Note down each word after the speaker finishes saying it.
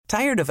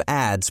Tired of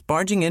ads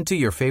barging into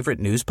your favorite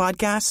news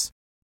podcasts?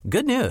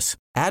 Good news.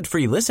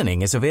 Ad-free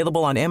listening is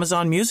available on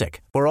Amazon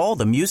Music for all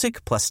the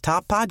music plus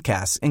top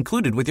podcasts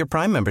included with your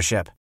Prime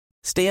membership.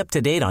 Stay up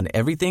to date on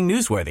everything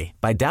newsworthy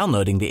by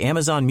downloading the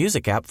Amazon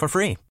Music app for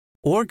free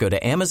or go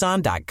to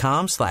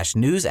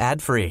amazon.com/news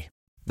ad free.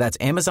 That's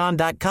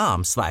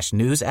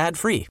amazon.com/news ad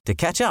free to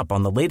catch up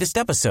on the latest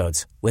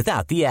episodes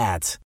without the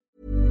ads.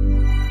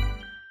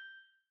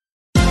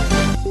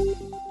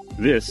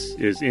 This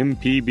is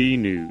MPB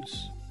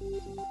News.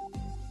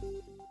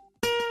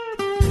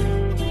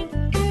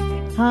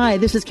 Hi,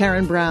 this is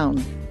Karen Brown.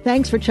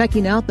 Thanks for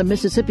checking out the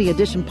Mississippi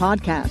Edition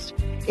podcast.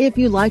 If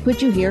you like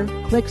what you hear,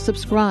 click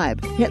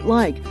subscribe, hit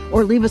like,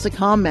 or leave us a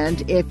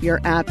comment if your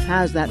app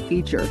has that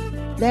feature.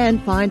 Then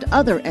find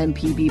other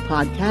MPB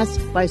podcasts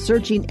by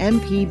searching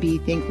MPB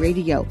Think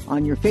Radio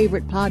on your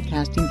favorite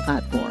podcasting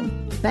platform.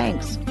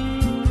 Thanks.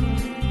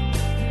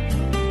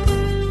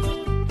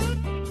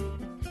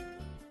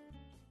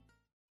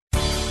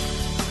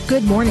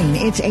 Good morning.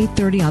 It's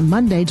 8:30 on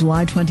Monday,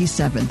 July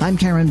 27th. I'm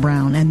Karen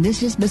Brown, and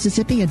this is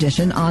Mississippi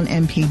Edition on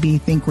MPB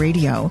Think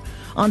Radio.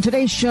 On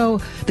today's show,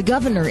 the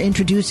governor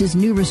introduces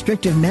new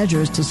restrictive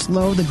measures to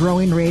slow the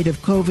growing rate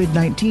of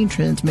COVID-19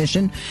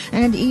 transmission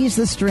and ease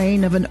the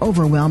strain of an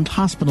overwhelmed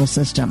hospital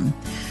system.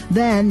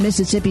 Then,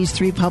 Mississippi's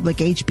 3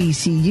 public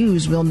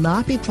HBCUs will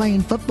not be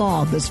playing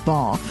football this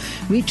fall.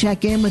 We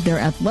check in with their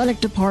athletic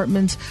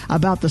departments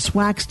about the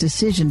SWAC's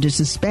decision to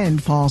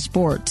suspend fall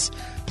sports.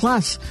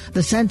 Plus,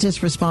 the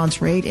census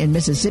response rate in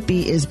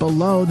Mississippi is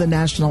below the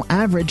national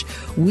average.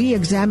 We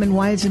examine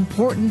why it's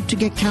important to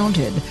get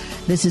counted.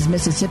 This is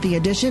Mississippi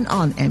Edition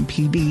on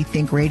MPB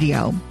Think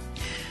Radio.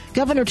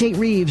 Governor Tate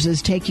Reeves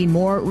is taking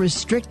more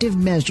restrictive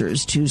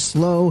measures to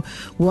slow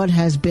what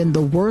has been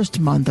the worst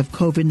month of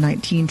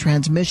COVID-19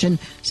 transmission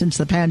since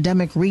the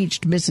pandemic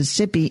reached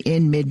Mississippi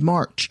in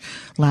mid-March.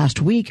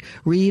 Last week,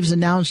 Reeves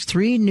announced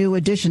 3 new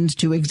additions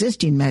to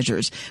existing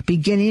measures,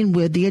 beginning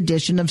with the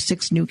addition of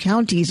 6 new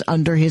counties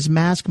under his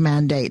mask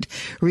mandate.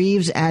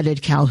 Reeves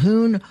added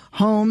Calhoun,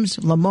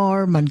 Holmes,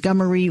 Lamar,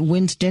 Montgomery,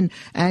 Winston,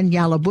 and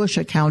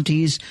Yalobusha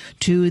counties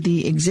to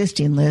the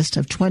existing list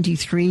of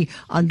 23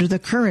 under the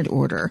current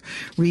order.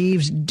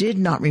 Reeves did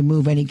not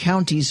remove any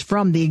counties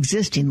from the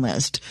existing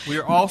list. We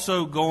are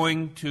also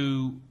going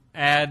to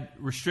add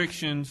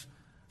restrictions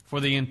for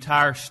the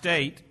entire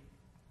state,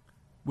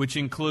 which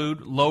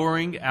include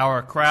lowering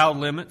our crowd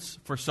limits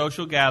for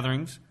social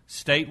gatherings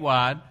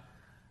statewide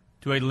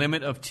to a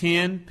limit of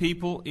 10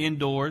 people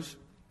indoors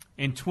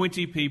and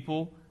 20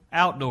 people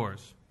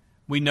outdoors.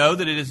 We know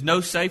that it is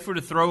no safer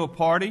to throw a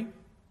party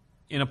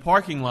in a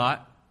parking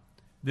lot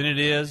than it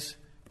is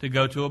to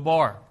go to a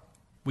bar.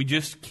 We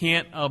just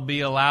can't be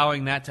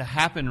allowing that to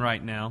happen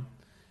right now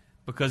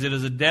because it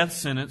is a death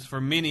sentence for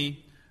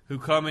many who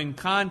come in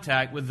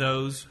contact with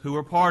those who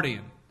are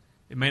partying.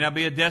 It may not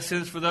be a death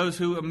sentence for those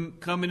who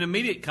come in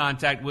immediate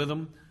contact with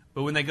them,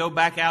 but when they go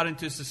back out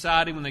into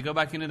society, when they go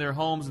back into their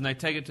homes and they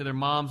take it to their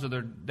moms or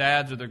their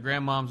dads or their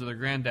grandmoms or their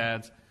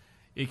granddads,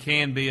 it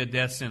can be a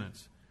death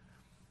sentence,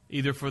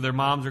 either for their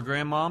moms or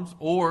grandmoms,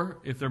 or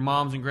if their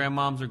moms and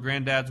grandmoms or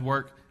granddads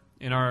work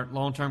in our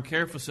long-term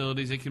care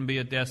facilities, it can be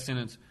a death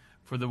sentence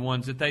for the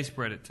ones that they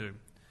spread it to.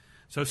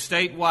 So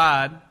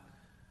statewide,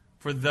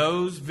 for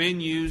those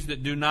venues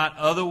that do not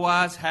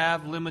otherwise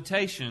have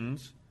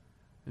limitations,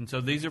 and so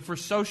these are for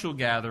social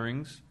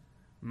gatherings,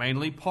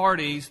 mainly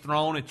parties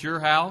thrown at your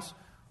house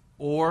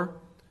or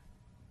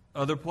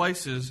other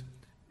places,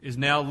 is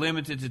now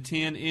limited to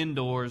 10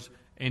 indoors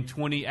and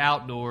 20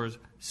 outdoors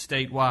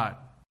statewide.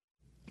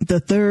 The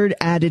third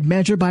added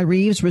measure by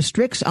Reeves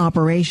restricts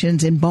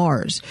operations in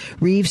bars.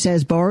 Reeves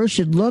says bars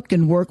should look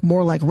and work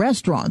more like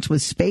restaurants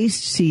with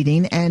spaced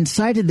seating and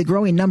cited the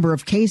growing number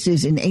of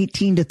cases in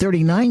 18 to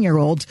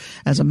 39-year-olds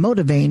as a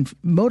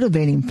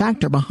motivating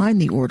factor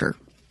behind the order.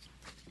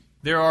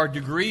 There are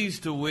degrees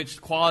to which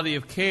quality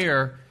of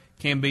care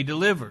can be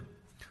delivered.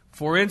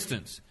 For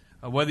instance,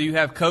 whether you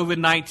have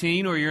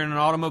COVID-19 or you're in an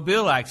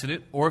automobile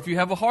accident or if you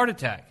have a heart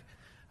attack,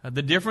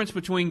 the difference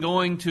between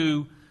going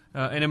to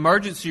an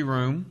emergency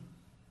room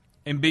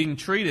and being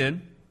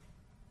treated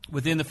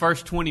within the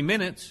first 20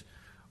 minutes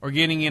or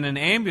getting in an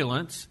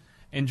ambulance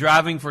and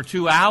driving for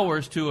 2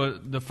 hours to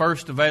the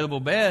first available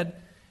bed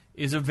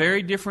is a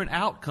very different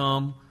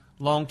outcome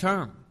long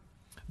term.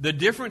 The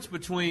difference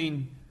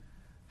between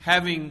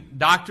having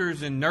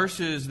doctors and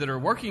nurses that are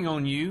working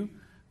on you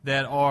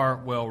that are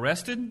well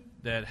rested,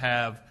 that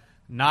have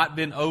not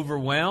been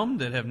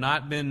overwhelmed, that have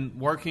not been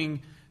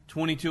working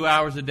 22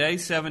 hours a day,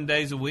 7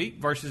 days a week,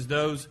 versus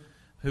those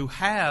who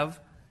have,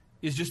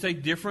 is just a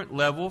different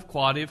level of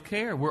quality of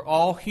care. We're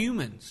all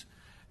humans.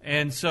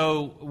 And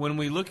so when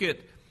we look at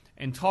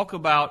and talk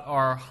about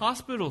our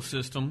hospital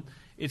system,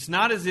 it's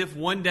not as if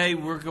one day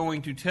we're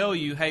going to tell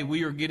you, hey,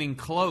 we are getting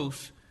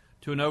close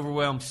to an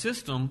overwhelmed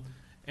system,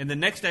 and the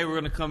next day we're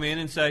going to come in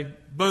and say,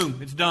 boom,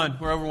 it's done,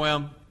 we're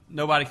overwhelmed,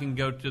 nobody can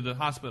go to the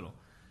hospital.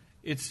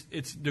 It's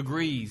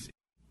degrees.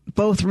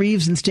 Both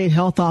Reeves and State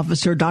Health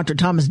Officer Dr.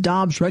 Thomas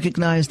Dobbs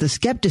recognize the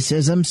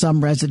skepticism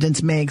some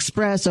residents may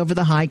express over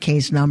the high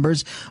case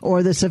numbers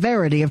or the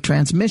severity of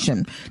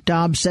transmission.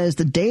 Dobbs says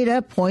the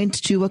data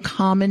points to a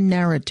common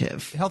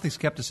narrative. Healthy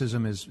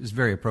skepticism is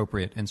very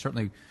appropriate, and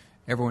certainly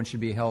everyone should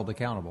be held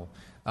accountable.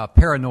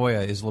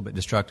 Paranoia is a little bit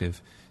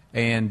destructive,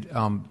 and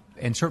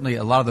certainly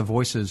a lot of the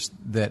voices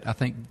that I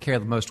think carry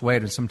the most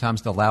weight are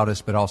sometimes the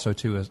loudest, but also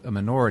to a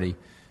minority.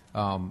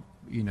 I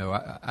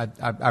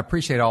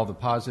appreciate all the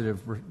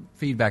positive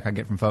feedback I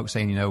get from folks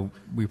saying,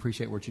 we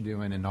appreciate what you're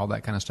doing and all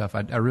that kind of stuff.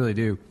 I really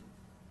do.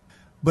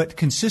 But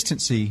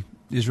consistency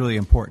is really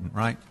important,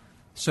 right?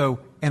 So,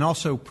 and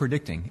also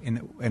predicting.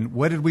 And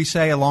what did we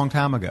say a long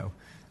time ago?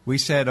 We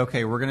said,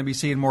 okay, we're going to be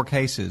seeing more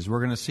cases.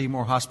 We're going to see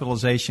more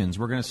hospitalizations.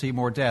 We're going to see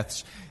more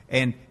deaths.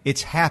 And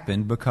it's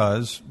happened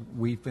because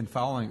we've been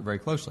following it very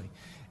closely.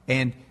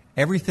 And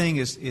everything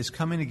is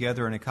coming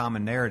together in a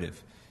common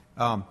narrative.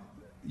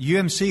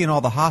 UMC and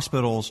all the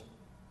hospitals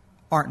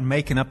aren't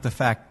making up the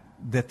fact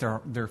that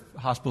their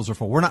hospitals are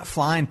full. We're not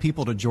flying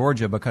people to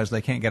Georgia because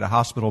they can't get a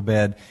hospital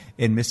bed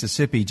in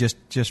Mississippi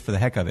just for the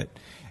heck of it.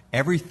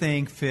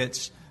 Everything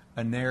fits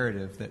a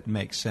narrative that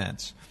makes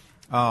sense.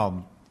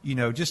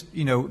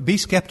 Be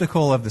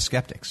skeptical of the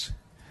skeptics,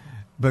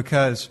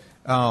 because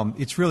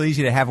it's really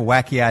easy to have a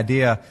wacky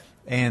idea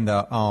and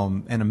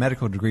a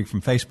medical degree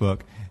from Facebook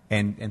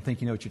and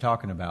think you know what you're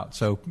talking about.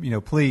 So,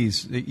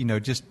 please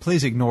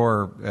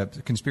ignore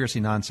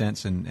conspiracy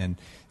nonsense. And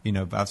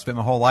I've spent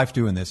my whole life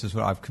doing this. This is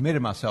what I've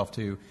committed myself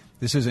to.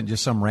 This isn't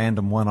just some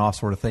random one-off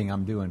sort of thing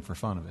I'm doing for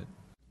fun of it.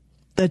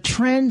 The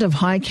trend of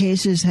high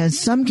cases has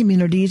some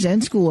communities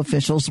and school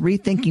officials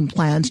rethinking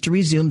plans to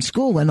resume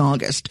school in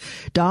August.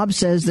 Dobbs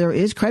says there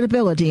is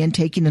credibility in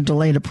taking a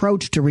delayed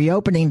approach to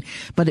reopening,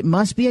 but it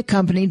must be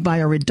accompanied by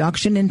a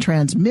reduction in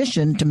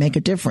transmission to make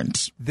a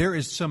difference. There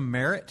is some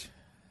merit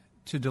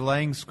to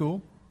delaying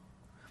school,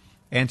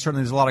 and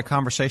certainly there's a lot of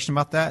conversation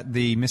about that.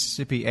 The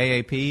Mississippi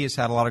AAP has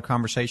had a lot of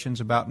conversations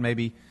about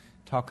maybe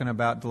talking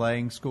about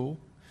delaying school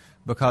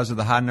because of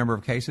the high number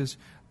of cases.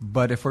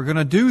 But if we're going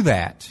to do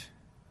that,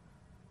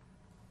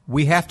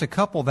 we have to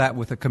couple that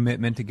with a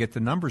commitment to get the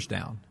numbers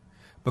down,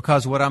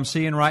 because what I'm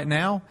seeing right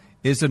now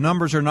is the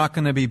numbers are not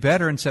going to be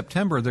better in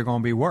September. They're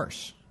going to be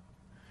worse.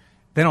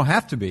 They don't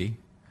have to be,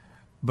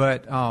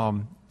 but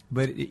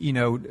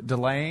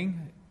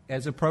delaying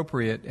as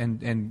appropriate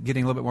and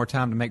getting a little bit more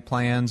time to make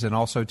plans and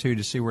also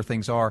to see where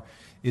things are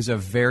is a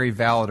very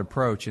valid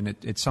approach, and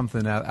it's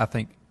something that I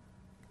think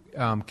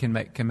can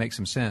make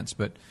some sense.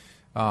 But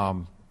I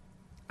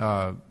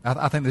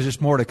think there's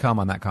just more to come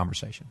on that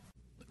conversation.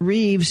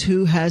 Reeves,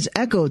 who has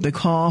echoed the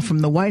call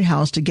from the White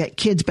House to get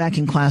kids back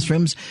in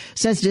classrooms,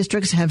 says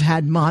districts have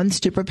had months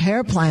to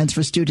prepare plans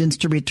for students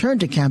to return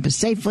to campus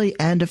safely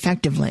and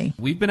effectively.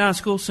 We've been out of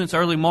school since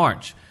early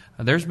March.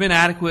 There's been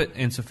adequate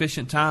and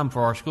sufficient time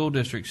for our school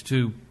districts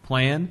to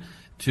plan,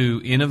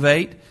 to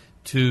innovate,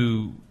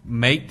 to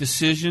make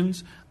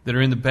decisions that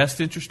are in the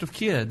best interest of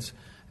kids.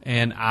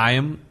 And I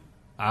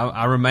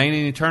remain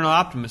an eternal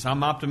optimist.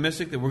 I'm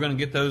optimistic that we're going to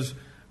get those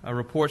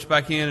reports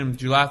back in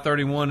July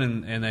 31,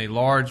 and a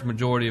large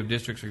majority of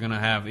districts are going to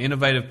have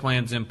innovative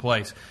plans in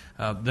place.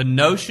 The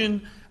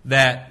notion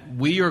that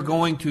we are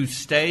going to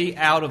stay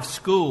out of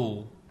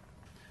school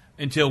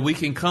until we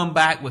can come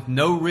back with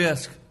no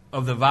risk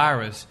of the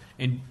virus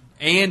and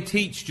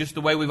teach just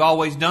the way we've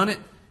always done it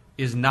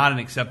is not an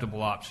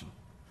acceptable option,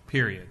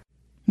 period.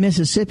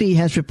 Mississippi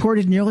has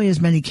reported nearly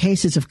as many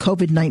cases of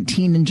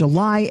COVID-19 in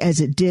July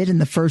as it did in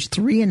the first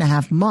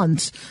 3.5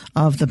 months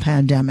of the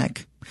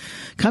pandemic.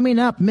 Coming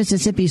up,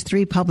 Mississippi's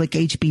 3 public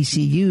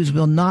HBCUs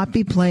will not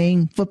be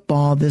playing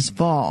football this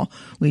fall.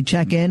 We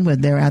check in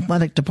with their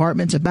athletic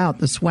departments about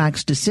the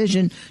SWAC's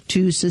decision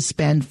to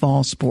suspend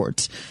fall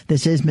sports.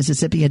 This is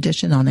Mississippi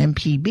Edition on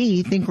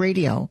MPB Think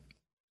Radio.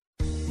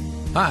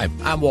 Hi,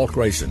 I'm Walt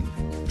Grayson.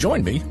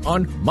 Join me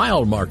on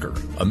Mile Marker,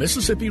 a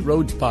Mississippi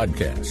Roads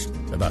podcast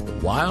about the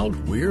wild,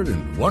 weird,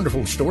 and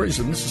wonderful stories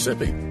of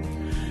Mississippi.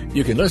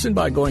 You can listen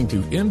by going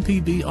to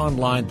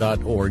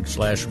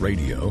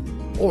mpbonline.org/radio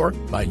or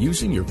by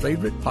using your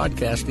favorite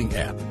podcasting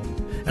app.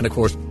 And, of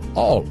course,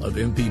 all of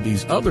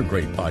MPB's other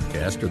great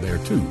podcasts are there,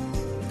 too.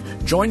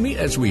 Join me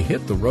as we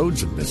hit the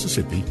roads of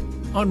Mississippi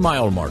on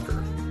Mile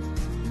Marker.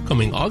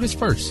 Coming August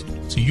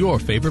 1st to your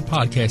favorite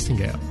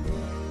podcasting app.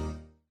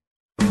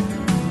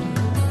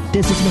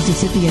 This is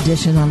Mississippi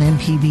Edition on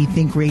MPB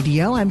Think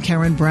Radio. I'm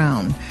Karen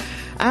Brown.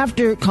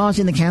 After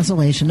causing the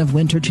cancellation of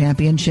winter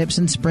championships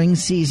and spring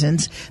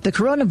seasons, the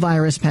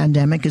coronavirus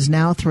pandemic is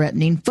now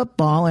threatening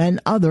football and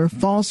other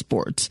fall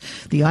sports.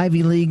 The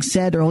Ivy League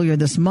said earlier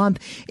this month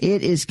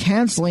it is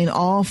canceling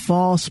all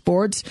fall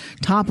sports,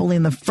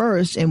 toppling the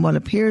first in what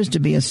appears to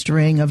be a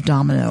string of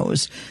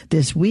dominoes.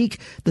 This week,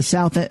 the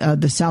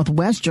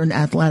Southwestern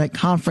Athletic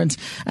Conference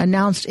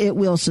announced it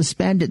will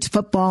suspend its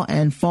football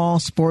and fall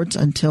sports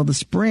until the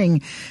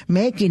spring,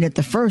 making it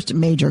the first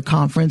major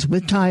conference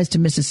with ties to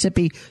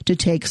Mississippi to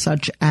take take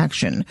such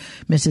action.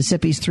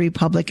 Mississippi's 3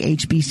 public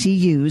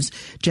HBCUs,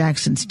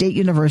 Jackson State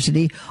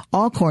University,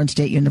 Alcorn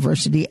State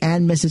University,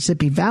 and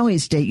Mississippi Valley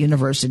State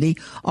University,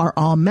 are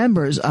all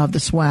members of the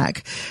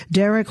SWAC.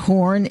 Derek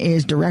Horn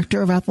is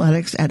Director of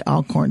Athletics at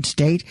Alcorn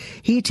State.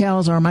 He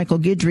tells our Michael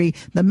Guidry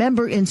the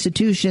member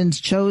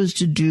institutions chose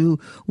to do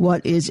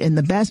what is in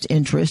the best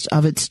interest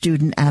of its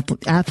student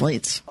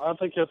athletes. I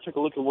think you have to take a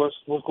look at what's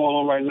going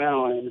on right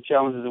now and the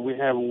challenges that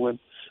we're having with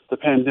the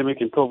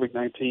pandemic and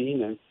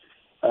COVID-19 and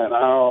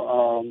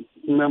our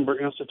member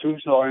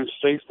institutions are in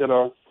states that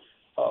are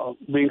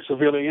being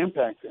severely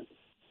impacted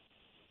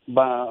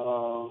by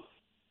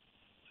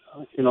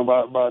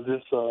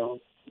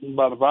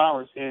the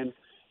virus, and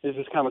it's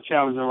just kind of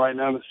challenging right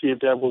now to see if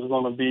there was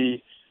going to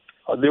be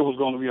a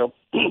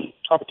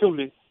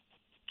opportunity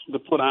to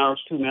put our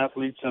student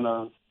athletes in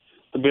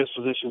the best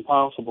position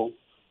possible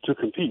to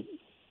compete.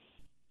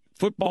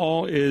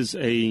 Football is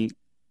a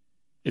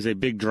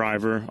big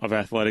driver of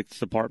athletics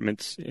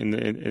departments in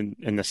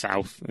the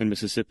South, in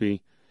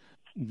Mississippi.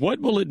 What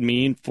will it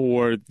mean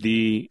for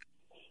the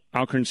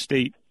Alcorn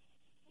State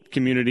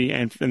community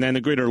and then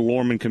the greater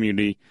Lorman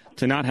community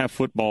to not have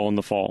football in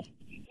the fall?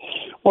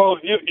 Well,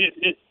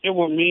 it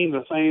will mean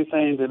the same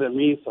thing that it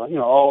means to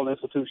all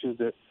institutions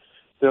that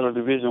are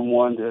Division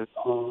I, that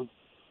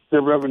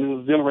their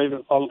revenue is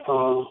generated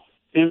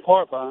in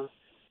part by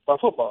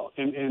football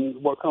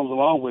and what comes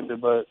along with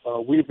it. But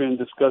we've been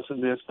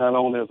discussing this not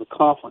only as a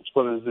conference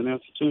but as an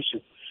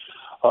institution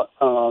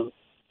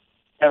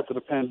after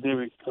the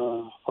pandemic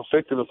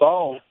affected us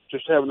all,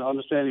 just having an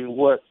understanding of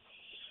what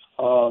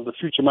the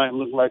future might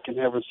look like and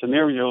having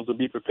scenarios to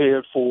be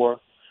prepared for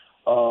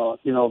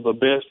the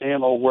best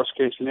and or worst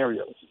case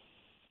scenarios.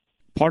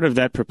 Part of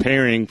that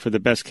preparing for the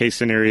best case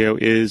scenario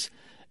is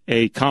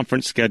a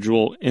conference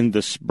schedule in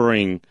the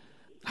spring.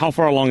 How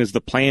far along is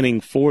the planning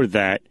for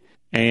that,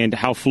 and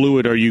how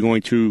fluid are you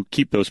going to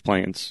keep those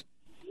plans?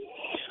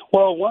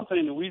 Well, one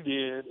thing that we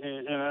did,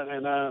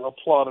 and I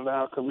applauded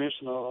our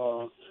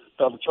commissioner,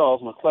 Dr.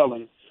 Charles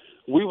McClellan,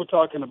 we were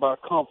talking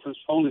about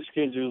conference-only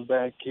schedules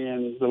back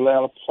in the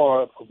latter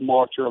part of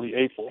March, early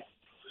April.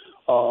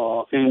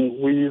 And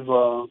we've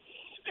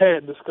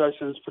had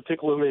discussions,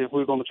 particularly if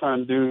we're going to try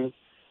and do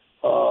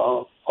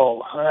have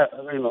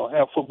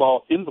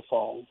football in the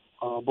fall.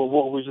 But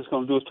what we're just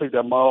going to do is take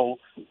that model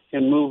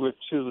and move it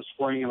to the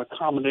spring and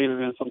accommodate it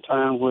in some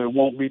time where it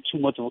won't be too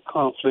much of a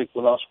conflict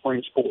with our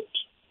spring sports.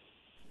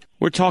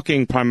 We're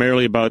talking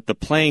primarily about the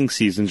playing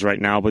seasons right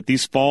now, but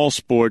these fall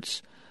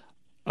sports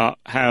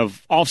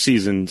have off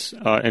seasons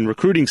and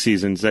recruiting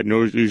seasons that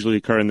usually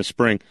occur in the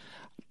spring.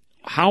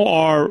 How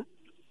are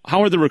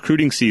the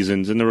recruiting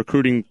seasons and the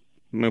recruiting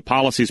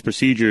policies,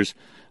 procedures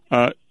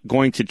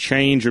going to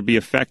change or be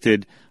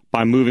affected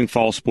by moving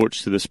fall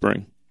sports to the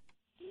spring?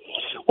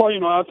 Well,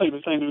 I think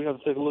the thing that we have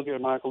to take a look at,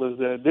 Michael, is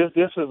that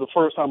this is a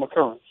first-time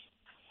occurrence.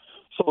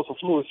 So it's a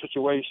fluid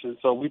situation.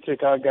 So we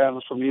take our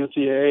guidance from the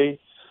NCAA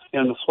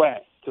and the SWAC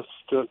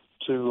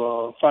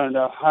to find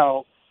out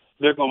how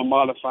they're going to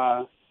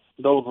modify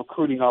those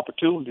recruiting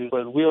opportunities.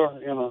 But we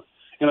are in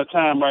a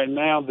time right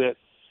now that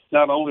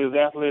not only is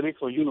athletics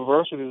or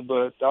universities,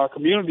 but our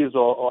communities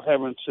are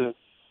having to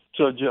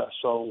adjust.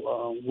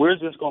 So we're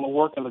just going to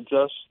work and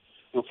adjust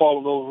and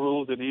follow those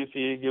rules that the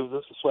NCAA gives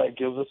us, the SWAC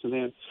gives us, and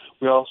then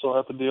we also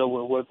have to deal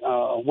with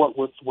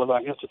what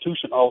our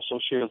institution also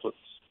shares with us.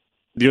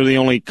 You're the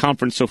only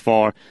conference so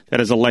far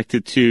that has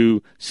elected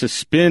to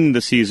suspend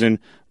the season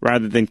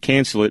rather than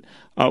cancel it.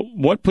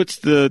 What puts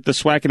the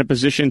SWAC in a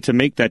position to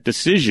make that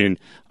decision?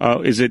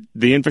 Is it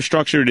the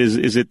infrastructure?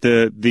 Is it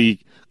the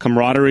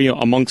camaraderie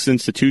amongst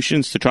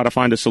institutions to try to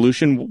find a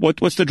solution?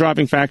 What's the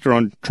driving factor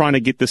on trying to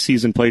get the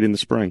season played in the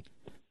spring?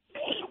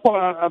 Well,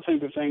 I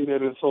think the thing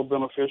that is so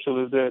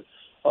beneficial is that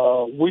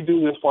we do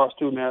this for our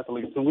student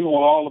athletes, and we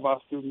want all of our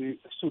student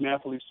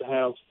athletes to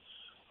have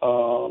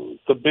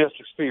the best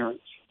experience.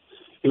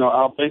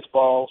 Our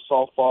baseball,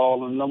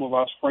 softball, and a number of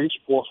our spring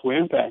sports were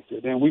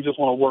impacted, and we just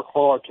want to work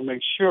hard to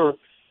make sure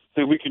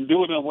that we can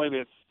do it in a way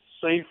that's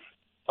safe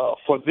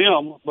for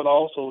them, but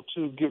also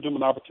to give them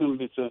an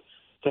opportunity to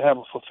have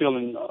a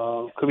fulfilling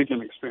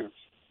collegiate experience.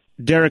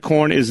 Derek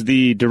Horn is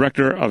the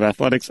Director of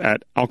Athletics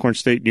at Alcorn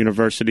State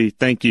University.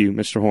 Thank you,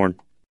 Mr. Horn.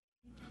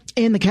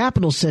 In the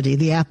capital city,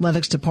 the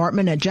athletics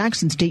department at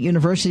Jackson State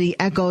University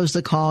echoes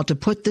the call to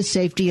put the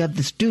safety of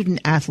the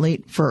student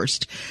athlete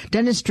first.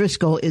 Dennis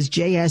Driscoll is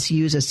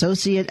JSU's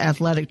Associate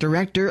Athletic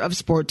Director of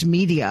Sports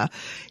Media.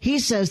 He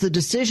says the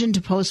decision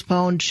to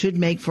postpone should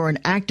make for an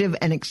active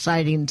and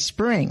exciting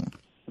spring.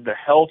 The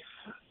health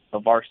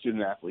of our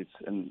student athletes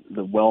and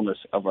the wellness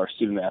of our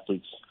student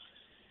athletes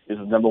is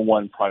the number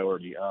one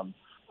priority.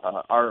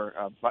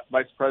 Our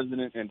Vice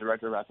President and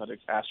Director of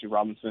Athletics, Ashley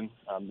Robinson,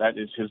 that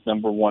is his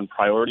number one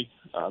priority.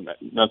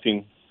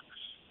 Nothing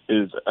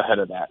is ahead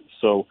of that.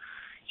 So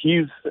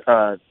he's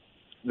the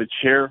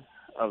chair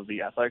of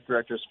the athletic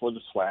directors for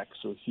the SWAC,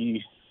 so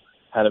he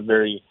had a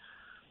very,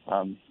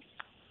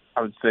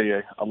 I would say,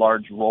 a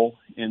large role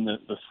in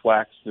the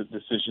SWAC's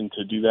decision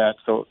to do that.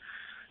 So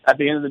at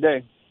the end of the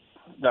day,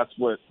 that's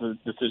what the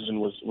decision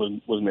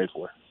was made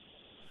for.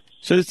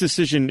 So this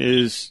decision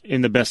is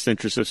in the best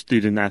interest of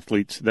student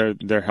athletes,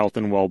 their health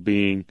and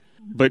well-being.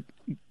 But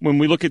when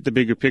we look at the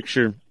bigger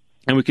picture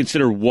and we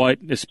consider what,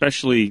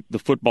 especially the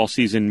football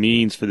season,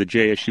 means for the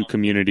JSU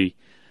community,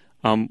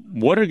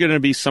 what are going to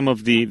be some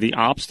of the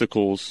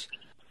obstacles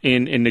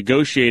in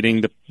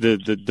negotiating the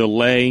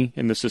delay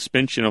and the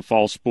suspension of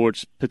fall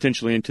sports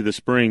potentially into the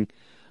spring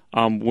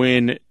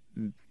when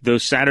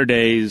those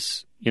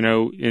Saturdays,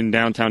 in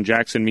downtown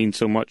Jackson mean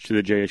so much to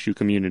the JSU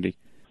community?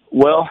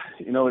 Well,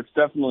 it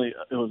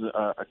was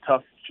a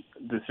tough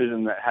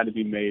decision that had to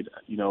be made.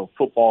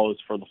 Football is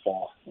for the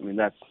fall. I mean,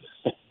 that's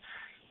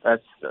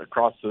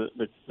across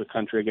the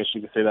country. I guess you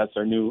could say that's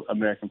our new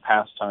American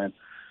pastime.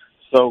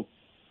 So,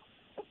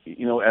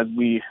 as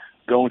we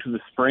go into the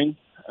spring,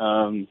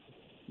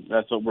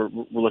 that's what we're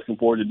looking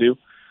forward to do.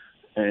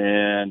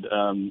 And,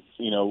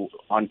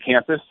 on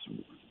campus,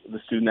 the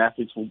student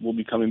athletes will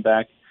be coming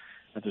back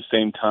at the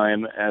same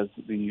time as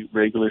the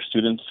regular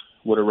students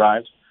would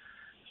arrive.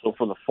 So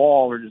for the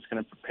fall, we're just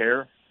going to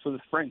prepare for the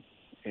spring.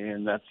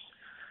 And that's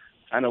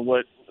kind of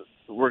what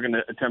we're going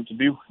to attempt to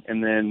do.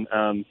 And then,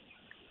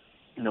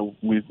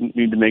 we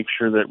need to make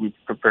sure that we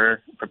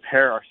prepare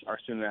our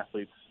student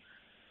athletes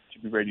to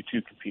be ready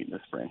to compete in the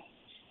spring.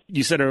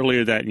 You said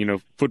earlier that,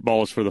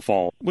 football is for the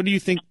fall. What do you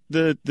think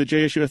the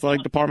JSU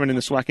Athletic Department and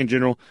the SWAC in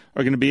general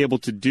are going to be able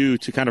to do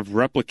to kind of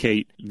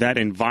replicate that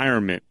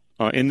environment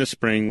in the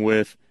spring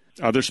with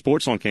other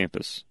sports on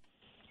campus?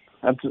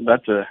 That's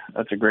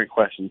a great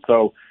question.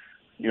 So,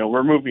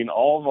 we're moving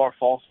all of our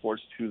fall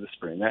sports to the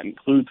spring. That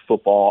includes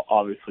football,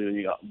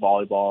 obviously,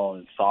 volleyball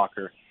and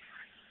soccer.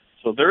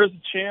 So there is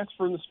a chance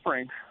for the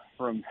spring,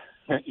 from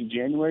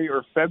January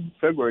or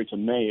February to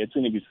May, it's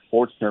going to be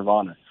sports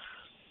nirvana.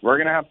 We're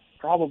going to have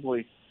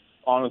probably,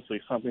 honestly,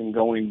 something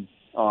going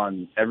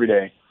on every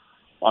day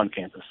on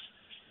campus.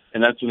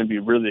 And that's going to be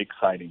really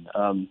exciting.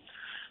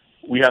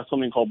 We have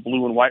something called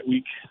Blue and White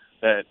Week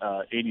that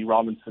A.D.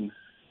 Robinson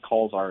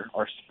calls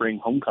our spring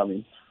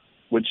homecoming,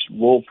 which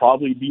will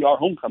probably be our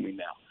homecoming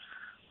now.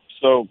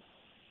 So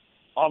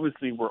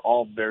obviously we're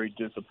all very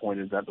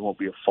disappointed that there won't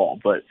be a fall,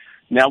 but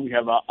now we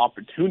have an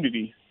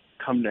opportunity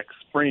come next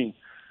spring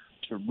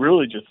to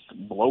really just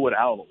blow it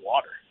out of the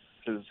water.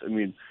 Because,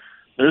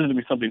 there's going to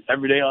be something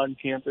every day on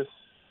campus.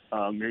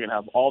 You're going to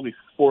have all these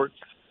sports.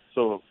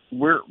 So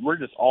we're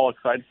just all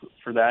excited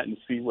for that and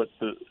see what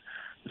the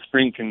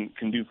spring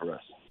can do for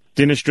us.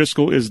 Dennis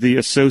Driscoll is the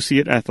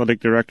Associate Athletic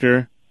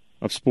Director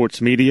of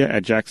Sports Media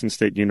at Jackson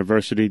State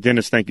University.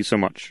 Dennis, thank you so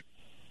much.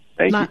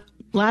 Thank you.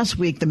 Last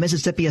week, the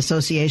Mississippi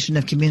Association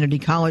of Community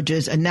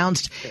Colleges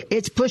announced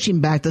it's pushing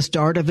back the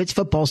start of its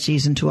football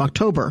season to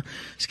October.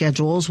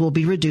 Schedules will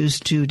be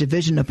reduced to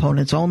division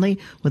opponents only,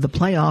 with a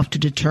playoff to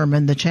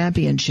determine the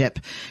championship.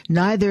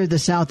 Neither the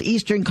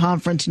Southeastern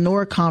Conference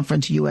nor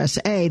Conference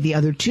USA, the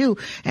other two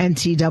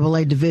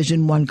NCAA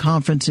Division I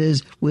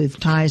conferences with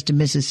ties to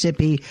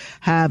Mississippi,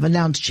 have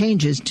announced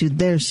changes to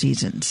their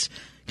seasons.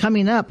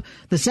 Coming up,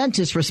 the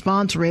census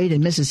response rate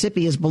in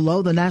Mississippi is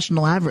below the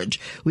national average.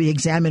 We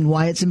examine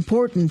why it's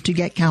important to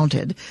get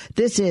counted.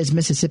 This is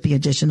Mississippi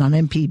Edition on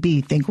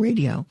MPB Think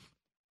Radio.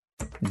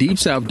 Deep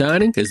South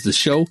Dining is the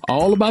show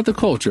all about the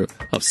culture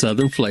of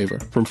Southern flavor,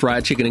 from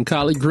fried chicken and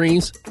collard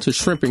greens to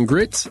shrimp and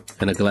grits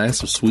and a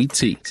glass of sweet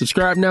tea.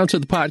 Subscribe now to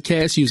the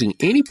podcast using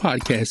any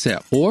podcast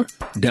app or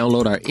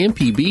download our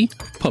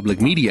MPB Public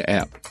Media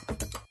app.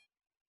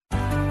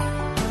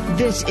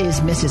 This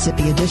is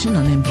Mississippi Edition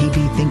on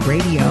MPB Think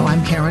Radio.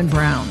 I'm Karen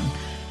Brown.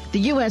 The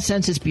U.S.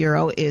 Census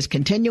Bureau is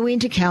continuing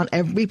to count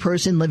every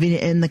person living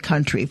in the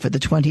country for the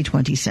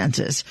 2020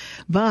 census.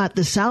 But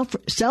the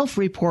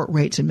self-report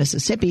rates in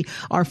Mississippi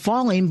are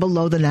falling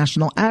below the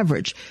national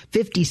average,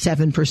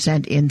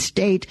 57% in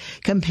state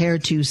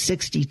compared to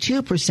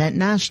 62%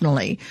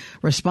 nationally.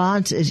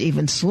 Response is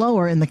even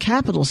slower in the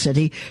capital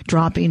city,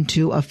 dropping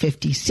to a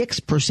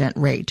 56%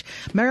 rate.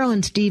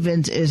 Marilyn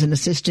Stevens is an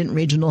assistant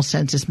regional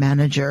census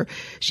manager.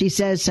 She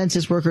says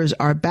census workers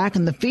are back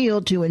in the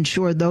field to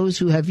ensure those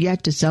who have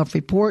yet to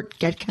self-report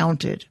get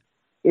counted.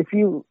 If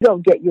you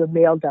don't get your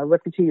mail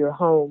directly to your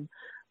home,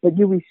 but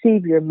you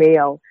receive your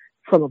mail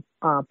from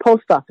a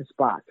post office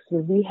box,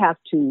 then we have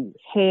to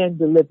hand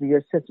deliver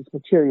your census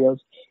materials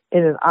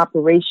in an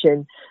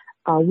operation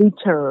we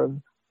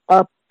term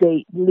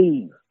update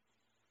leave.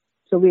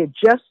 So we had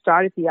just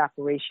started the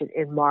operation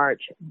in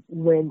March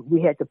when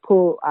we had to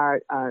pull our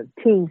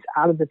teams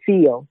out of the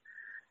field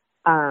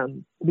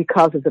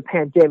because of the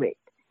pandemic.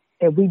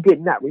 And we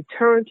did not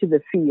return to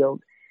the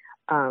field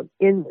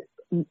in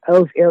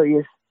those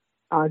areas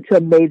until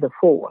May the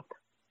 4th.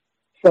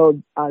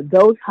 So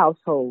those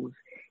households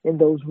in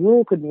those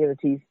rural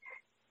communities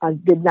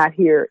did not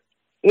hear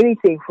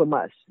anything from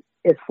us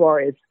as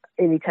far as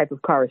any type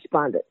of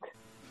correspondence.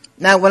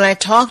 Now, when I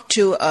talked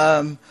to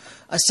a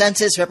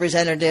census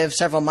representative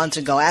several months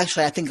ago,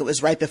 actually, I think it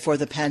was right before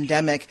the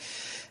pandemic,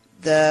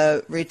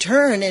 the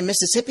return in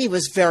Mississippi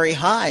was very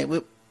high.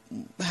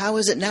 How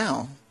is it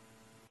now?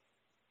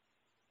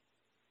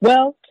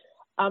 Well,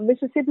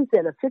 Mississippi's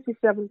at a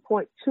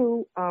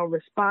 57.2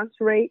 response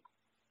rate.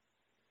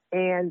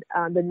 and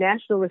the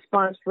national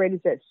response rate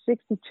is at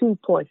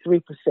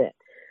 62.3%.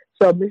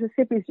 So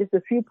Mississippi is just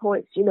a few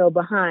points,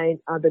 behind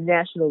the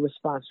national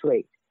response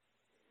rate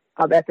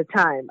at the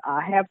time.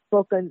 I have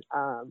spoken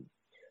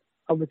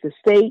with the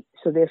state,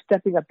 so they're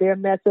stepping up their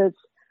methods,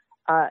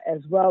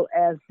 as well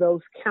as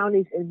those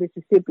counties in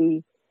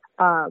Mississippi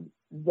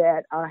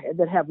that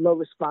have low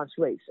response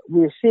rates.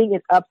 We're seeing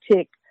an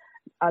uptick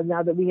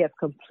now that we have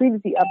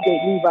completed the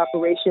update leave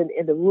operation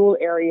in the rural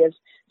areas.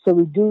 So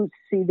we do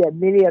see that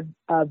many of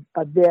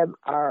them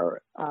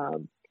are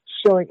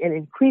showing an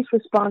increased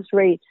response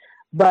rate,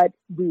 but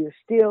we are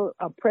still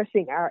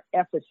pressing our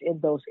efforts in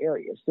those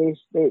areas. They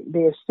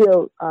are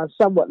still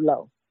somewhat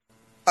low.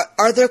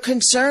 Are there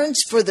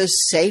concerns for the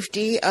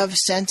safety of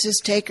census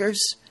takers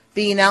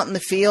being out in the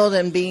field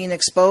and being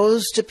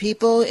exposed to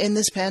people in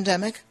this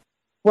pandemic?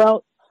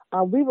 Well,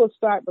 we will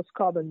start what's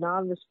called the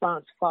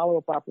non-response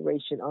follow-up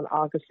operation on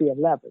August the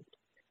 11th.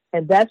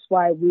 And that's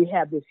why we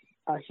have this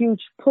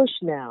huge push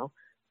now,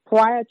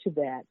 prior to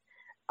that,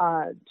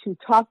 to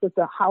talk with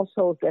the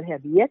households that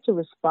have yet to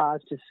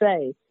respond to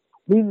say,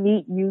 we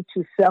need you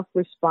to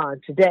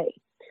self-respond today,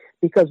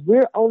 because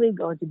we're only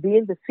going to be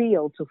in the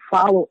field to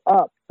follow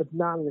up with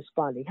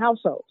non-responding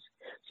households.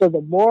 So the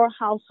more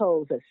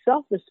households that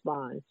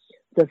self-respond,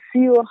 the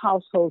fewer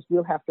households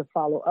we'll have to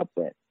follow up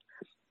with.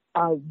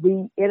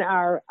 In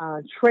our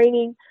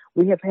training,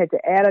 we have had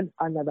to add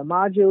another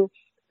module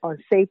on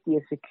safety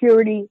and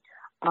security,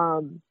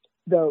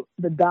 the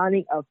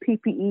donning of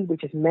PPE,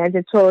 which is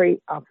mandatory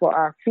for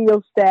our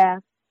field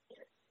staff.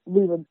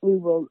 We will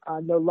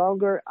no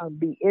longer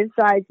be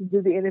inside to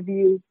do the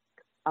interview.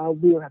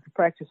 We will have to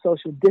practice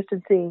social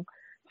distancing,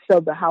 so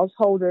the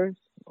householders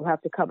will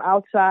have to come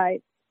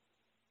outside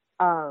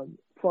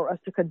for us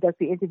to conduct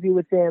the interview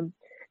with them,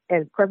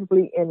 and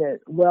preferably in a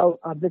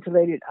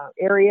well-ventilated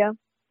area.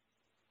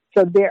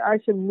 So there are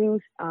some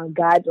new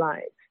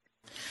guidelines.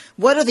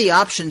 What are the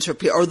options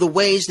or the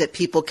ways that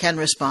people can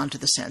respond to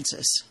the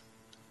census?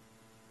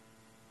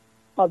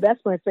 Oh,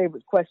 that's my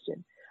favorite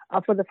question.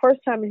 For the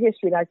first time in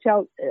history, and I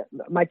tell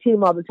my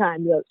team all the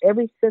time,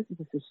 every census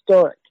is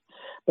historic,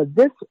 but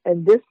this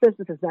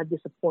census is not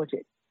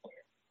disappointed.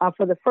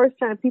 For the first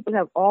time, people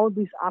have all of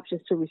these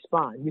options to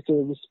respond. You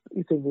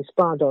can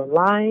respond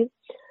online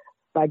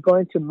by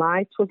going to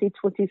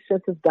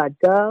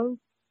my2020census.gov,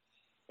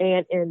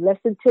 and in less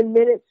than 10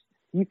 minutes,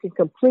 you can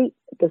complete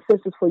the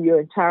census for your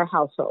entire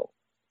household.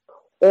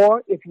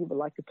 Or if you would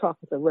like to talk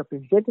with a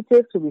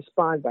representative to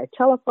respond by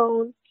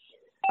telephone,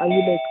 you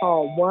may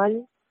call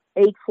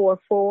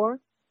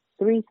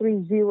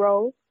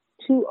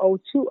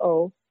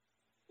 1-844-330-2020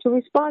 to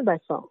respond by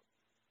phone.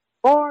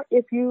 Or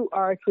if you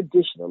are a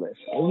traditionalist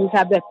and you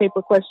have that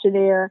paper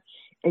questionnaire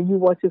and you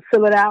want to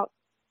fill it out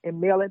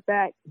and mail it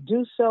back,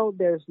 do so.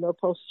 There's no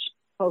postage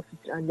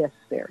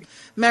unnecessary.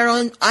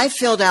 Marilyn, I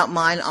filled out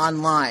mine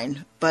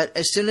online, but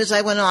as soon as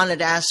I went on, it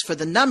asked for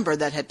the number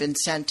that had been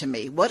sent to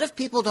me. What if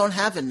people don't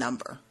have a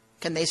number?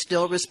 Can they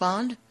still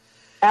respond?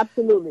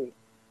 Absolutely.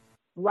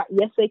 Right.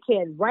 Yes, they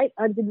can. Right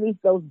underneath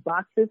those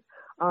boxes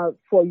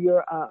for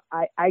your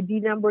ID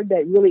number,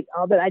 that really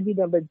all that ID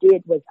number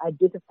did was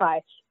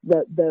identify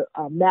the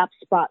map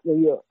spot where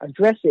your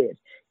address is.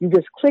 You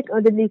just click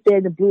underneath there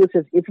in the blue. It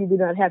says, if you do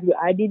not have your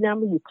ID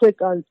number, you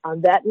click on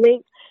that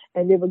link,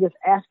 and they will just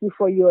ask you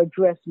for your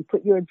address. You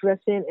put your address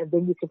in, and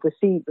then you can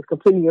proceed with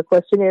completing your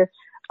questionnaire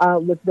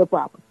with no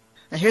problem.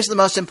 Now, here's the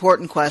most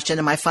important question,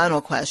 and my final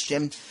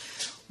question.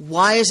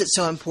 Why is it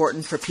so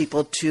important for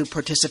people to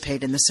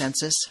participate in the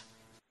census?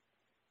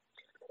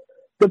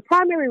 The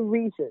primary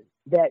reason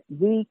that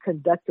we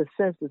conduct the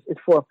census is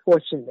for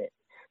apportionment,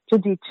 to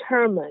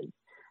determine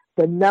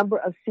the number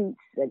of seats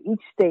that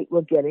each state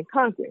will get in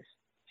Congress.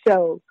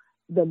 So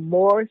the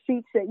more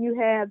seats that you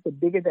have, the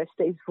bigger that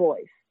state's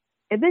voice.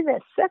 And then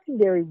that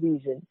secondary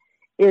reason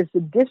is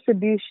the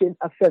distribution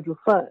of federal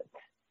funds.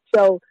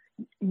 So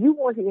you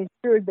want to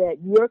ensure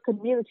that your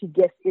community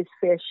gets its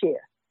fair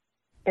share.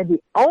 And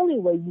the only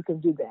way you can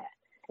do that,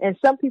 and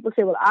some people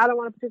say, well, I don't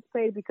want to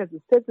participate because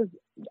the census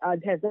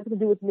has nothing to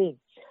do with me.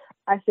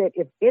 I said,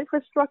 if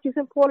infrastructure is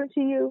important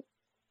to you,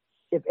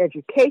 if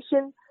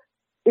education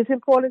is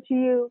important to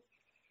you,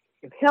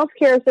 if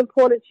healthcare is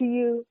important to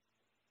you,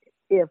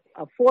 if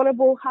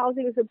affordable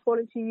housing is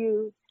important to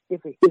you,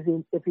 if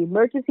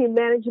emergency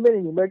management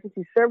and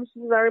emergency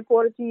services are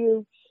important to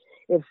you,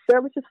 if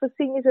services for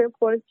seniors are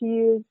important to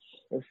you,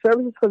 if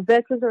services for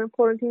veterans are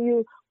important to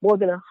you, more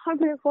than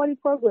 140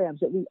 programs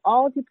that we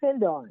all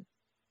depend on.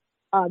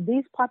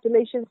 These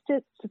population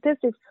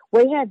statistics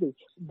weigh heavy.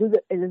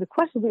 And the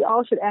question we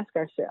all should ask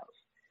ourselves,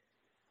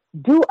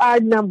 do our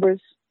numbers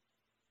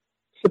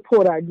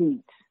support our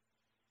needs?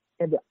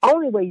 And the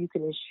only way you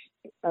can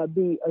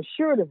be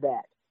assured of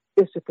that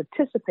is to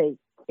participate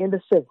in the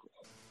census.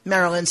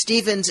 Marilyn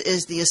Stevens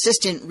is the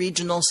Assistant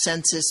Regional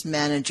Census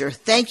Manager.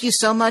 Thank you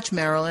so much,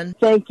 Marilyn.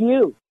 Thank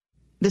you.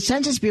 The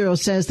Census Bureau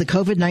says the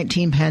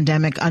COVID-19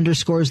 pandemic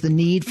underscores the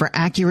need for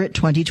accurate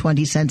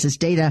 2020 census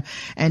data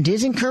and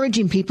is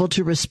encouraging people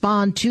to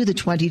respond to the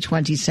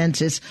 2020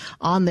 census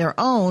on their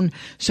own,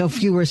 so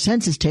fewer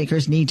census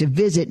takers need to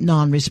visit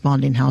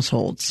non-responding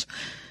households.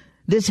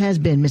 This has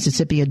been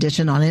Mississippi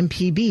Edition on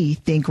MPB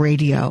Think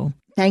Radio.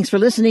 Thanks for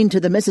listening to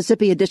the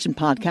Mississippi Edition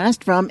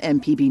podcast from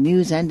MPB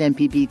News and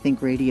MPB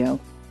Think Radio.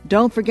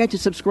 Don't forget to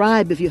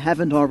subscribe if you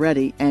haven't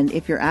already, and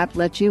if your app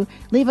lets you,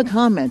 leave a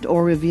comment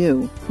or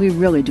review. We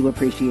really do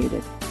appreciate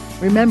it.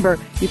 Remember,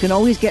 you can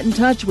always get in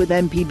touch with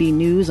MPB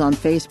News on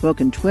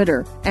Facebook and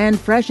Twitter, and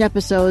fresh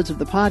episodes of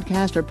the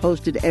podcast are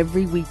posted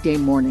every weekday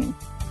morning.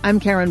 I'm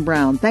Karen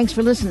Brown. Thanks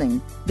for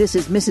listening. This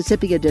is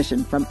Mississippi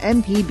Edition from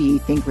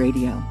MPB Think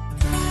Radio.